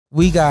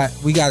we got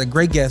a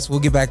great guest. We'll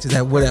get back to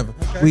that. Whatever.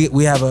 Okay.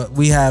 We have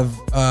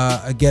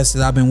a guest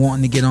that I've been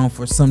wanting to get on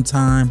for some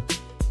time,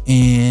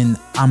 and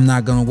I'm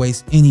not gonna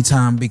waste any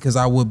time because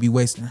I would be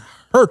wasting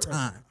her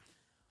time.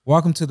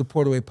 Welcome to the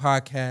PorterWay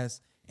Podcast,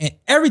 and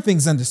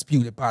everything's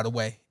undisputed. By the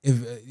way,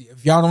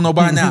 if y'all don't know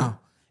by now,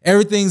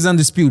 everything's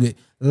undisputed.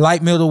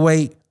 Light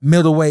middleweight.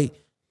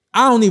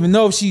 I don't even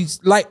know if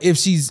she's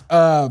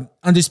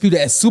undisputed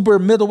at super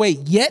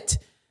middleweight yet.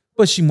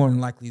 But she more than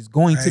likely is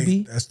going to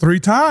be. That's 3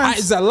 times.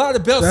 It's a lot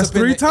of belts. That's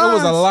 3 times. There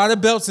was a lot of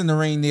belts in the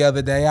ring the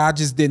other day. I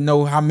just didn't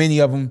know how many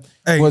of them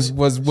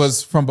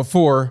was from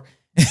before.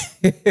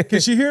 Can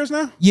she hear us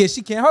now? Yeah,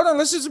 she can. Hold on.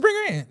 Let's just bring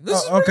her in.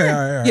 Okay.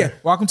 All right. Yeah.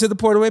 Welcome to the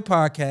PorterWay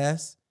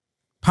Podcast.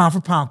 Pound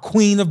for pound,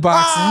 queen of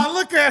boxing. Oh,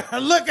 look at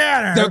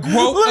her. The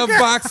quote of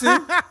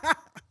boxing.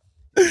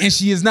 And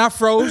she is not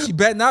froze. She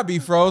better not be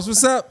froze.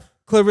 What's up,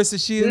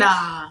 Claressa Shields?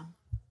 Nah.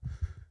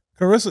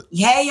 Claressa.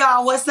 Hey,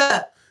 y'all. What's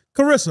up?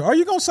 Claressa, are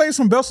you going to save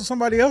some belts to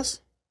somebody else?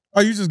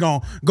 Or are you just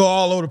going to go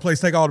all over the place,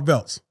 take all the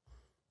belts?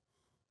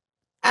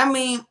 I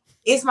mean,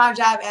 it's my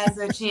job as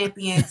a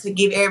champion to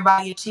give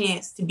everybody a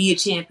chance to be a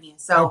champion.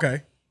 So,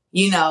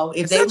 you know,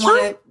 if they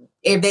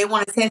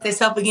want to test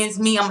themselves against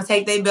me, I'm going to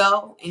take their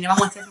belt. And if I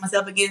want to test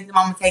myself against them,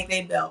 I'm going to take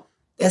their belt.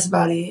 That's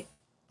about it.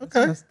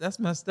 Okay. That's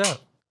messed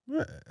up.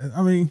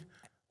 I mean.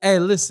 Hey,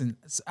 listen,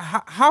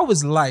 how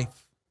was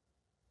life?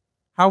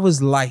 How was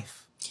life?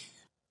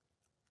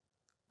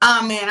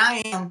 Oh man,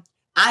 I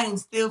am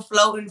still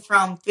floating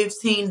from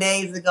 15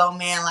 days ago,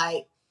 man.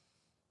 Like,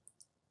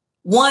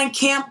 one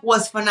camp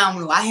was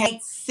phenomenal. I had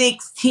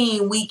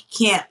 16-week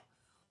camp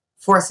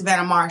for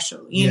Savannah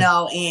Marshall, you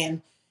know,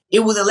 and it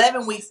was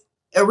 11 weeks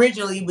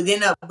originally, but then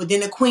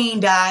the queen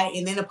died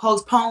and then the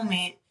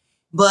postponement.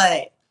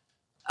 But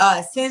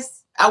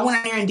since I went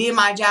in there and did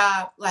my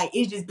job, like,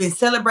 it's just been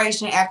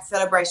celebration after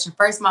celebration.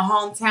 First, my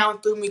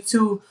hometown threw me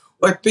 2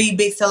 or 3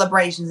 big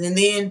celebrations, and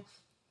then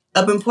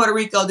up in Puerto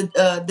Rico, the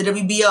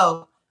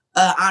WBO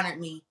honored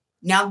me.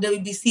 Now the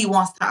WBC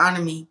wants to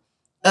honor me.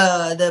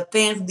 The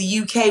fans of the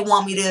UK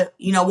want me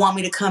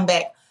to come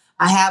back.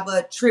 I have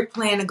a trip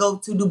planned to go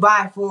to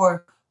Dubai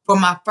for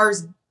my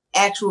first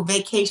actual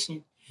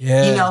vacation.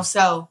 Yeah. You know,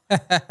 so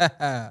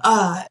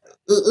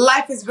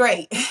life is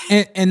great.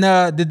 And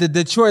the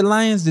Detroit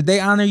Lions, did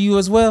they honor you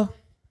as well?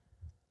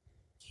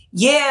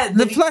 Yeah.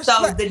 The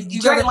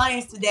Detroit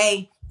Lions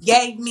today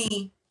gave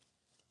me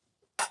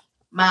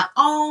my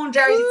own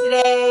jersey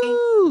today.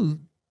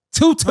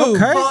 2-2.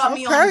 Brought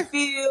me on the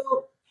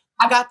field.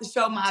 I got to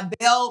show my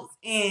belts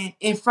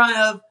in front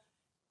of,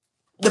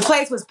 the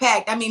place was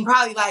packed. I mean,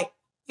 probably like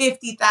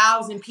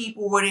 50,000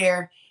 people were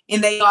there,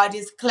 and they all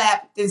just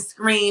clapped and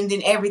screamed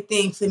and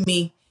everything for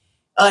me.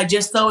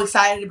 Just so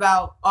excited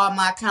about all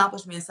my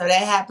accomplishments. So that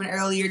happened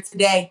earlier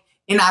today,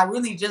 and I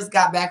really just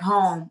got back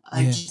home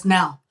just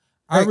now.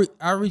 I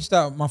reached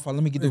out. My fault.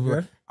 Let me get the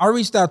word. I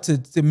reached out to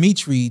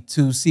Dimitri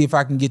to see if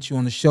I can get you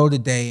on the show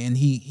today, and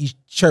he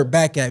chirped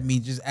back at me,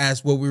 just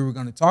asked what we were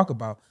going to talk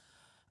about.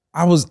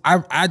 I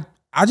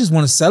just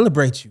want to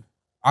celebrate you.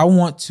 I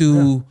want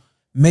to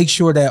make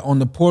sure that on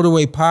the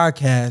PorterWay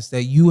Podcast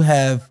that you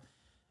have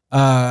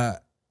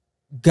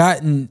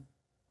gotten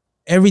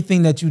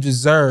everything that you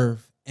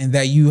deserve, and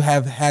that you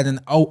have had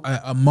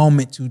a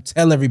moment to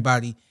tell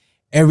everybody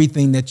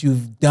everything that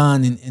you've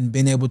done and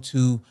been able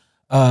to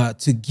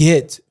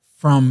get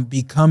from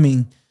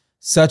becoming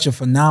such a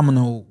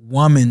phenomenal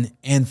woman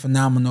and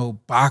phenomenal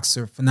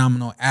boxer,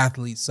 phenomenal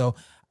athlete. So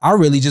I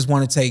really just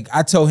want to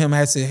I told him,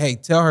 I said, hey,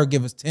 tell her,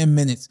 give us 10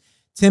 minutes.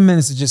 10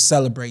 minutes of just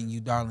celebrating you,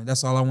 darling.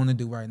 That's all I want to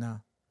do right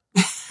now.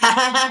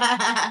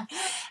 I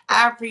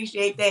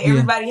appreciate that. Yeah.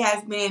 Everybody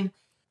has been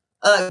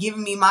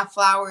giving me my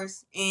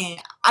flowers, and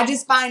I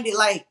just find it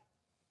like,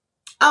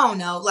 I don't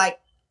know, like,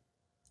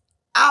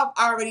 I've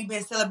already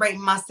been celebrating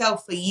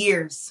myself for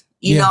years.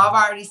 You know,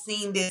 I've already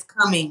seen this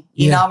coming.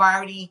 You know, I've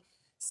already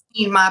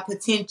seen my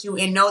potential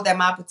and know that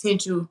my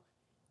potential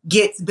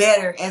gets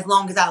better as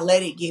long as I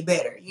let it get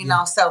better, you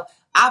know? So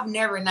I've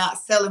never not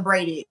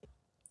celebrated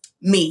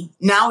me.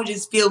 Now it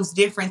just feels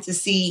different to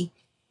see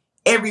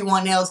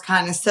everyone else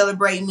kind of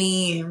celebrate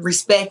me and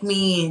respect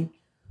me and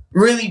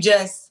really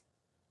just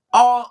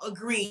all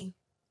agree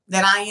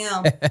that I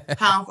am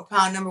pound for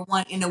pound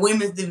 #1 in the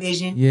women's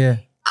division. Yeah.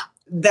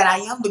 That I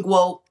am the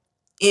GOAT,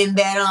 and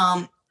that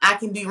I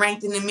can be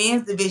ranked in the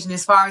men's division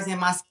as far as in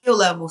my skill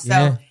level.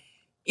 So,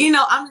 you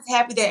know, I'm just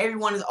happy that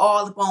everyone is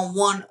all up on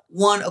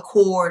one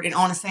accord and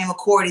on the same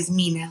accord as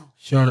me now.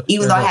 Sure.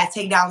 Even though I had to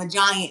take down the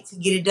giant to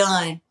get it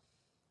done,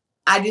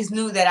 I just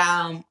knew that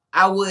I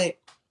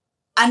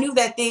knew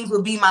that things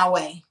would be my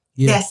way.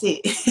 Yeah. That's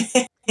it.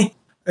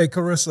 Hey,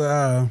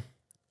 Claressa,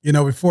 you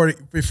know, before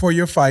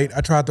your fight,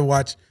 I went to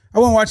watch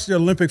the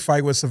Olympic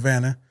fight with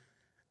Savannah.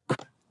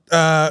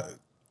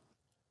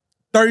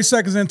 30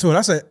 seconds into it,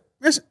 I said,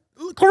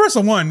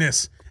 Claressa won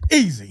this.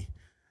 Easy.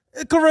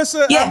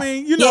 Claressa, I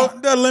mean, you know,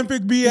 the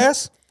Olympic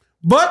BS.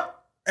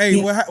 But,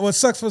 hey, what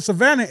sucks for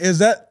Savannah is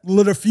that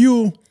little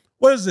fuel,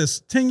 what is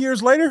this, 10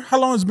 years later? How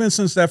long has it been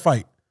since that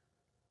fight?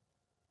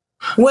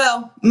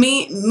 Well,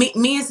 me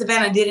and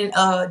Savannah didn't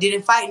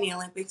fight in the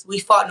Olympics. We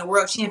fought in the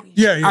World Championship.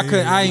 Yeah.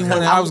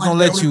 I was gonna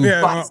let you.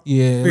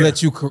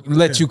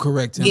 Let you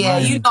correct him. Yeah,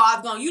 you know I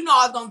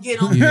was gonna get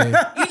him.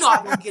 Yeah. You know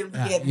I was gonna get him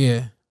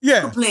together.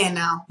 Yeah. We're playing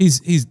now.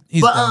 He's.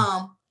 But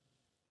done.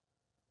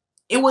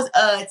 it was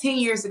 10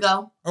 years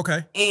ago.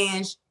 Okay.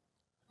 And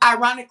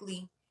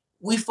ironically,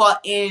 we fought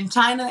in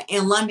China,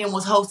 and London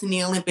was hosting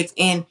the Olympics,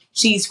 and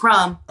she's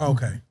from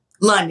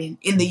London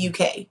in the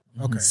UK.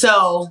 Okay.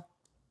 So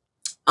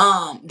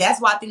that's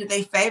why I think that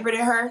they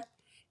favorited her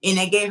and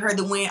they gave her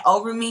the win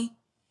over me.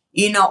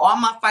 You know, all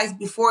my fights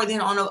before then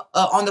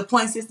on the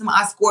point system,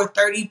 I scored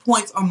 30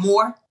 points or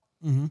more.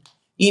 Mm-hmm.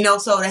 You know,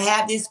 so to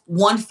have this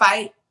one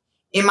fight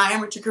in my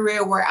amateur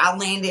career where I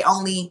landed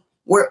only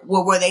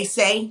where they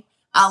say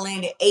I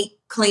landed 8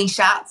 clean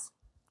shots,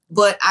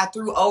 but I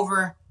threw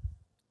over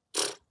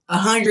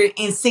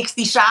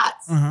 160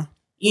 shots. Uh-huh.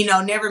 You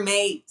know, never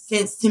made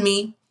sense to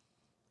me.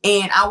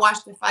 And I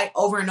watched the fight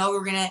over and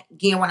over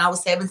again when I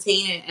was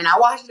 17. And I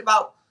watched it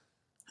about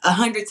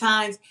 100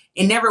 times.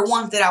 And never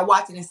once did I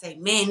watch it and say,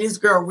 man, this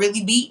girl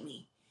really beat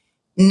me.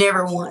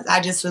 Never once.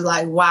 I just was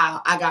like,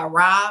 wow, I got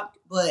robbed.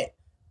 But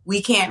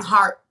we can't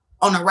harp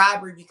on a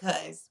robbery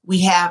because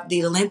we have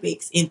the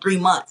Olympics in 3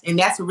 months. And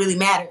that's what really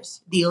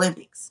matters, the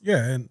Olympics.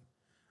 Yeah.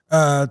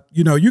 And,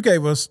 you know, you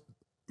gave us,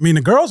 I mean,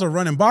 the girls are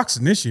running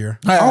boxing this year.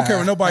 I don't care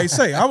what nobody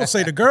say. I would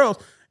say the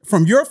girls,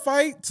 from your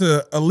fight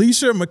to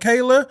Alicia,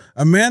 Michaela,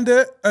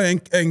 Amanda,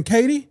 and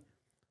Katie,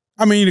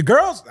 I mean, the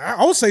girls,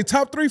 I would say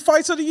top 3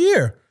 fights of the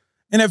year.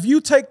 And if you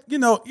take, you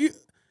know,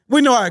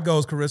 we know how it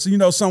goes, Claressa. You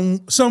know,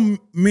 some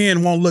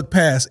men won't look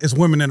past it's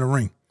women in the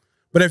ring.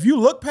 But if you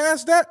look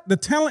past that, the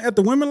talent at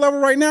the women level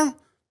right now,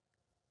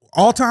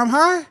 all-time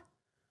high,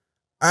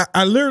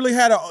 I literally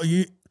had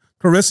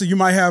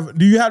Claressa,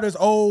 do you have this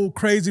old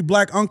crazy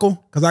black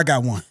uncle? Because I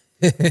got one.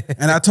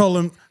 And I told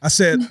him, I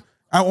said,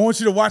 I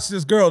want you to watch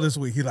this girl this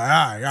week. He's like, all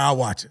right, I'll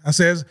watch it. I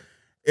said,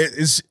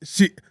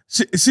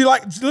 she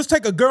like, let's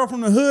take a girl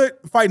from the hood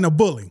fighting a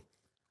bully.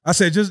 I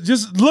said,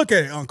 just look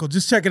at it, uncle.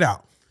 Just check it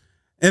out.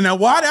 And now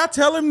why did I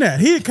tell him that?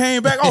 He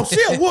came back, oh,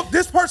 she'll whoop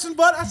this person's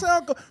butt. I said,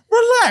 uncle,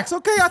 relax,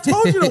 okay? I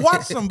told you to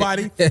watch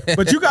somebody,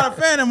 but you got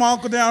a fan of my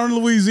uncle down in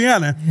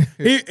Louisiana.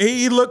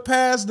 He looked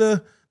past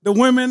the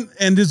women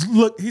and just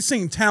he's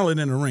seen talent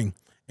in the ring.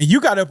 And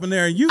you got up in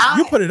there and you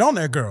put it on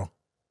that girl.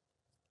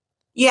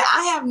 Yeah,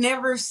 I have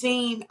never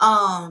seen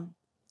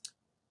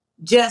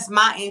just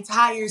my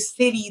entire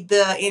city,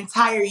 the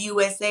entire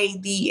USA,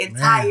 the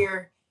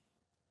entire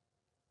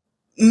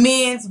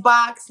men's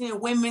boxing,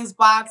 women's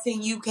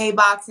boxing, UK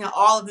boxing,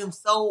 all of them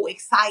so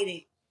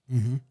excited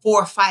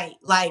for a fight.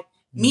 Like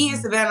me and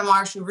Savannah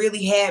Marshall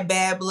really had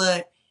bad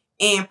blood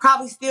and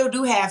probably still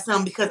do have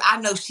some because I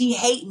know she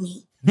hate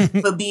me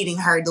for beating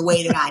her the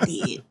way that I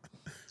did.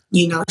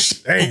 You know,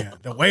 damn,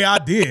 the way I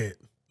did.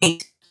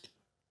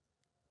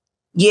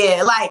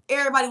 Yeah, like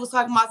everybody was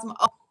talking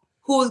about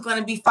who was going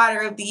to be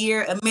fighter of the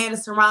year, Amanda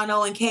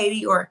Serrano and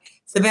Katie, or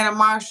Savannah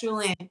Marshall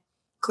and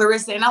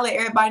Claressa. And I let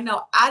everybody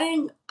know I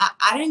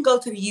didn't go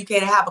to the UK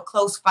to have a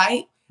close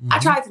fight. I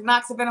tried to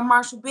knock Savannah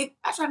Marshall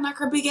I tried to knock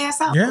her big ass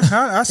out. Yeah,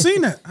 I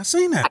seen that. I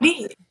seen that. I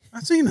did.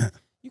 I seen that.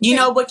 You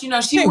know, but you know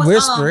she was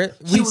whisper it.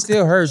 We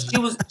still heard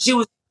you. She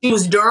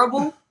was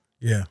durable.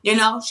 Yeah. You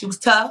know, she was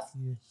tough.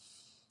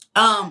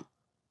 Yeah.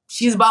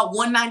 She was about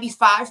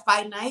 195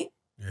 fight night.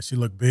 Yeah, she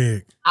looked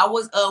big. I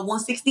was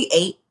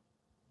 168.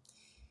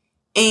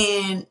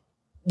 And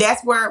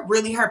that's where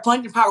really her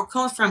punching power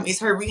comes from is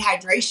her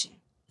rehydration.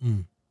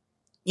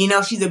 You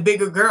know, she's a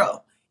bigger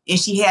girl and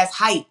she has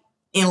height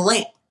and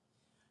length.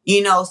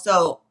 You know,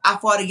 so I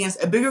fought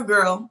against a bigger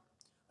girl,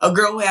 a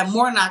girl who had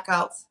more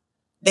knockouts.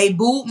 They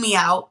booed me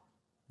out,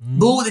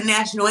 booed the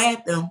national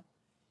anthem.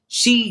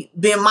 She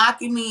been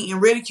mocking me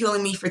and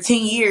ridiculing me for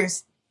 10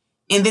 years.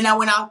 And then I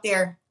went out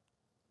there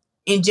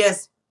and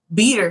just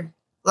beat her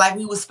like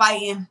we was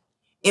fighting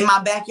in my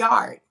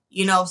backyard,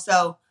 you know.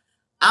 So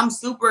I'm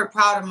super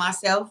proud of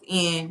myself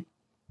and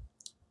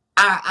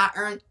I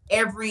earned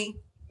every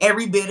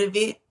bit of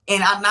it.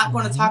 And I'm not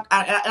going to talk,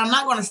 I'm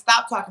not going to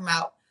stop talking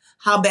about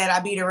how bad I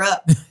beat her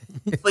up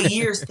for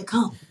years to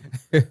come.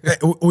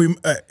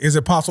 Is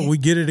it possible we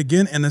get it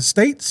again in the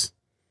States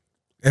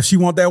if she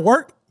want that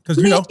work? Because,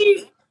 you know.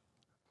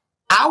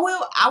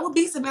 I will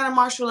beat Savannah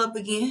Marshall up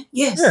again.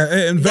 Yes.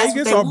 Yeah, in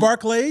Vegas or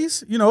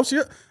Barclays, you know,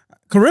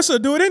 Claressa will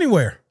do it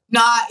anywhere.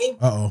 Nah,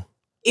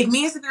 if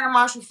me and Savannah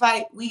Marshall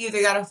fight, we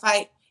either got to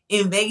fight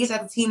in Vegas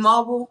at the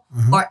T-Mobile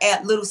or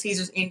at Little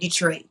Caesars in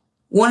Detroit.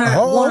 One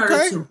or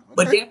the two,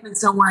 but definitely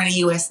somewhere in the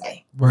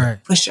USA. Right.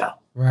 For sure.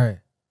 Right.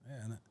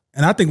 Yeah,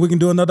 and I think we can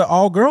do another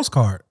all-girls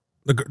card.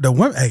 The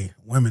women, hey,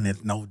 women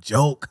is no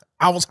joke.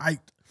 I was hyped.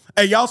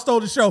 Hey, y'all stole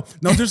the show.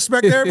 No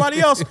disrespect to everybody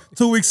else.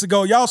 2 weeks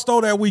ago, y'all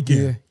stole that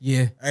weekend.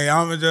 Yeah. Hey,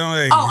 I'm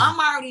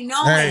already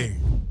knowing. Hey,